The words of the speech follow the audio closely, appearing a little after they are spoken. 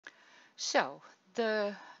So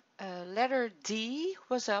the letter D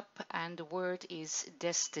was up and the word is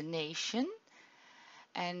destination.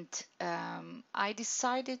 And I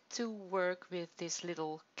decided to work with this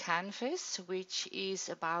little canvas, which is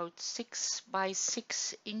about 6 by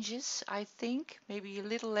 6 inches, I think, maybe a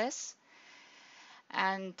little less.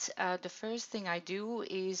 And the first thing I do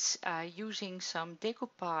is using some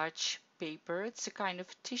decoupage paper. It's a kind of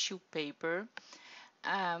tissue paper.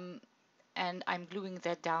 Um, and I'm gluing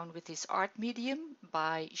that down with this art medium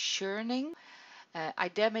by churning. I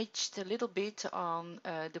damaged a little bit on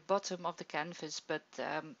the bottom of the canvas, but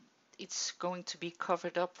it's going to be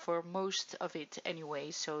covered up for most of it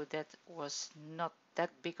anyway, so that was not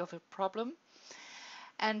that big of a problem.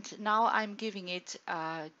 And now I'm giving it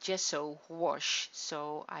a gesso wash.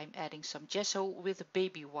 So I'm adding some gesso with a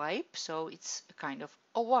baby wipe, so it's a kind of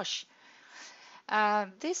a wash.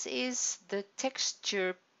 This is the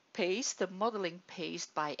texture paste, the modeling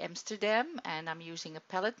paste by Amsterdam, and I'm using a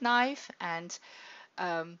palette knife and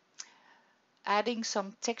um, adding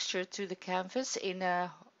some texture to the canvas in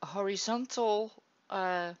a horizontal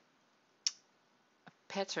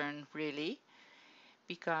pattern, really,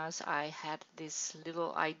 because I had this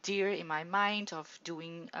little idea in my mind of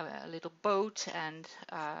doing a little boat and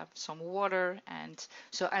some water, and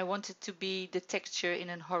so I wanted to be the texture in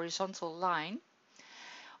a horizontal line.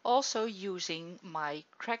 Also using my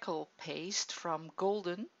crackle paste from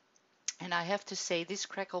Golden, and I have to say this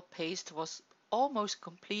crackle paste was almost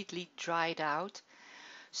completely dried out.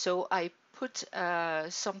 So I put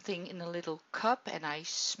something in a little cup and I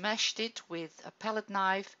smashed it with a palette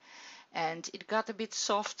knife, and it got a bit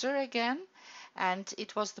softer again, and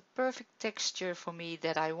it was the perfect texture for me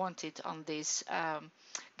that I wanted on this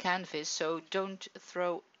canvas. So don't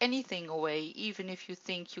throw anything away, even if you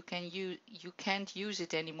think you can't use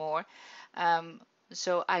it anymore. Um,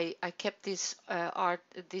 so I kept this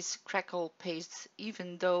crackle paste,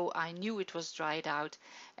 even though I knew it was dried out,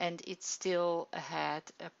 and it still had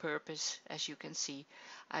a purpose, as you can see.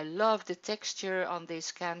 I love the texture on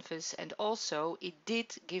this canvas, and also it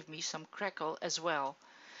did give me some crackle as well.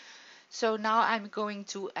 So now I'm going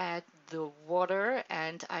to add the water,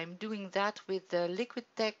 and I'm doing that with the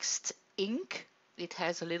Liquitex ink. It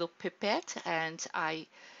has a little pipette, and I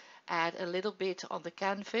add a little bit on the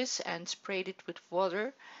canvas and sprayed it with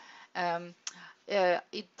water. Um,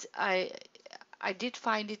 it I did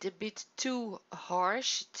find it a bit too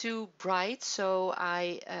harsh, too bright, so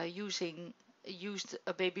I used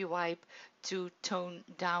a baby wipe to tone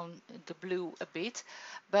down the blue a bit.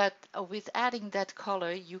 But with adding that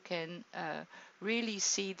color, you can really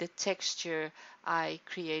see the texture I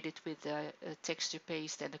created with the texture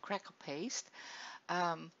paste and the crackle paste.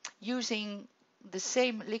 Using the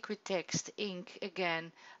same Liquitex ink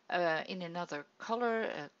again in another color,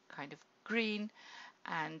 kind of green,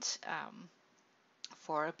 and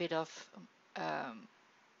for a bit of um,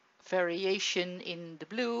 variation in the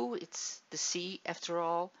blue. It's the sea after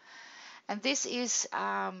all. And this is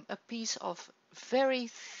a piece of very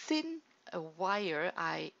thin wire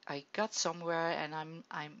I got somewhere, and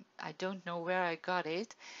I don't know where I got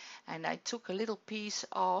it. And I took a little piece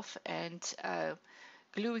off and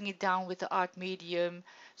gluing it down with the art medium,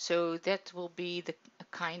 so that will be the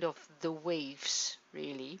kind of the waves,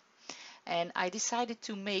 really. And I decided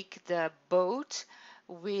to make the boat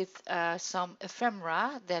with some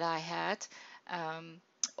ephemera that I had, um,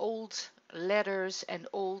 old letters and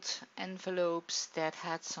old envelopes that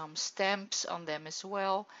had some stamps on them as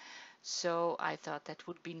well. So I thought that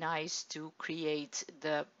would be nice to create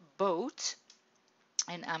the boat.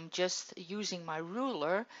 And I'm just using my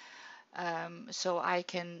ruler so I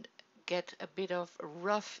can get a bit of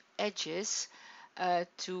rough edges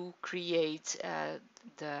to create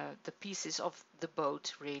the pieces of the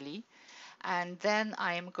boat, really. And then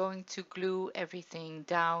I am going to glue everything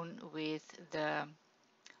down with the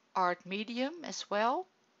art medium as well.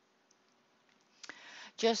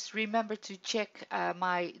 Just remember to check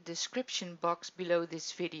my description box below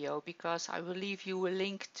this video, because I will leave you a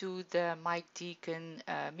link to the Mike Deacon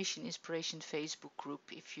Mission Inspiration Facebook group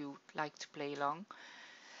if you like to play along.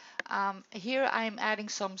 Here I'm adding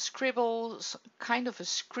some scribbles, kind of a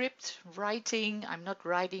script writing. I'm not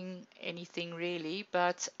writing anything really,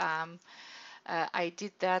 but I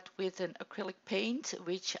did that with an acrylic paint,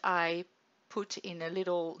 which I put in a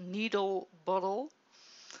little needle bottle.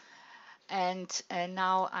 And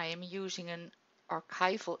now I am using an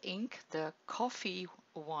archival ink, the coffee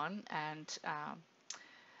one, and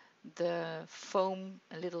the foam,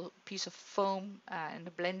 a little piece of foam and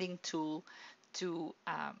a blending tool to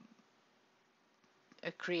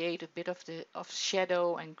create a bit of the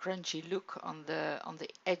shadow and grungy look on the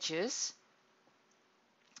edges.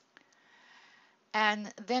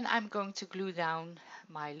 And then I'm going to glue down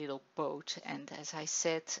my little boat. And as I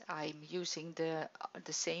said, I'm using the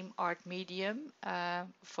same art medium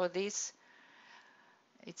for this.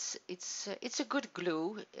 It's a good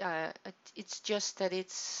glue. It's just that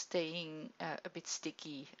it's staying a bit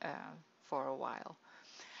sticky for a while.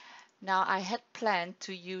 Now I had planned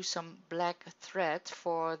to use some black thread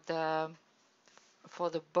for the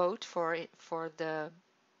boat for the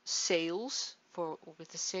sails for with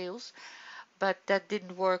the sails, but that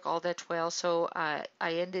didn't work all that well. So I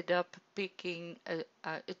ended up picking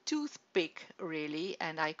a toothpick really,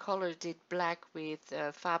 and I colored it black with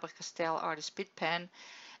Faber-Castell Artist Pit Pen,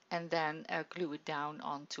 and then glue it down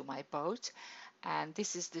onto my boat. And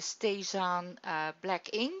this is the Stazan black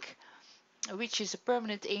ink, which is a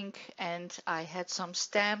permanent ink, and I had some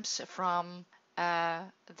stamps from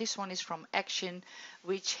this one is from Action,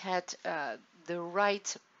 which had the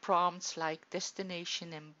right prompts like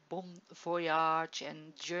destination and bon voyage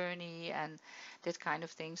and journey and that kind of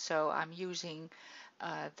thing. So I'm using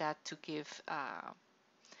that to give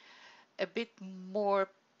a bit more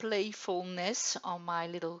playfulness on my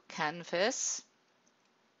little canvas.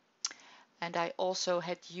 And I also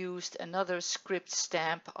had used another script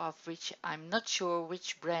stamp, of which I'm not sure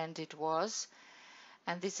which brand it was.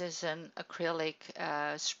 And this is an acrylic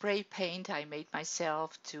spray paint I made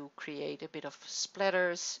myself to create a bit of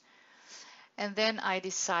splatters. And then I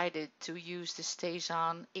decided to use the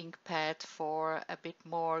Stazan ink pad for a bit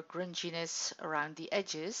more grunginess around the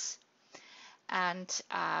edges. And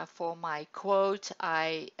for my quote,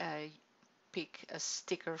 I pick a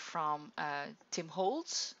sticker from Tim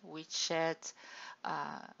Holtz,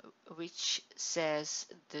 uh, which says,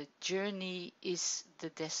 "The journey is the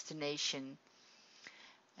destination."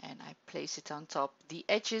 And I place it on top. The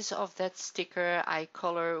edges of that sticker I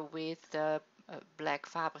color with the black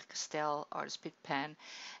Faber-Castell Artist Pit Pen,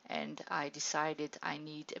 and I decided I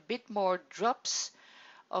need a bit more drops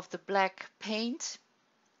of the black paint.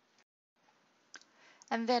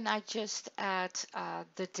 And then I just add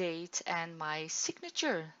the date and my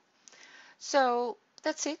signature. So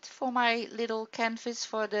that's it for my little canvas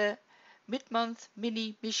for the mid-month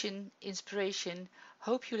mini mission inspiration.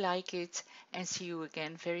 Hope you like it, and see you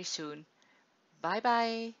again very soon. Bye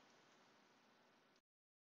bye.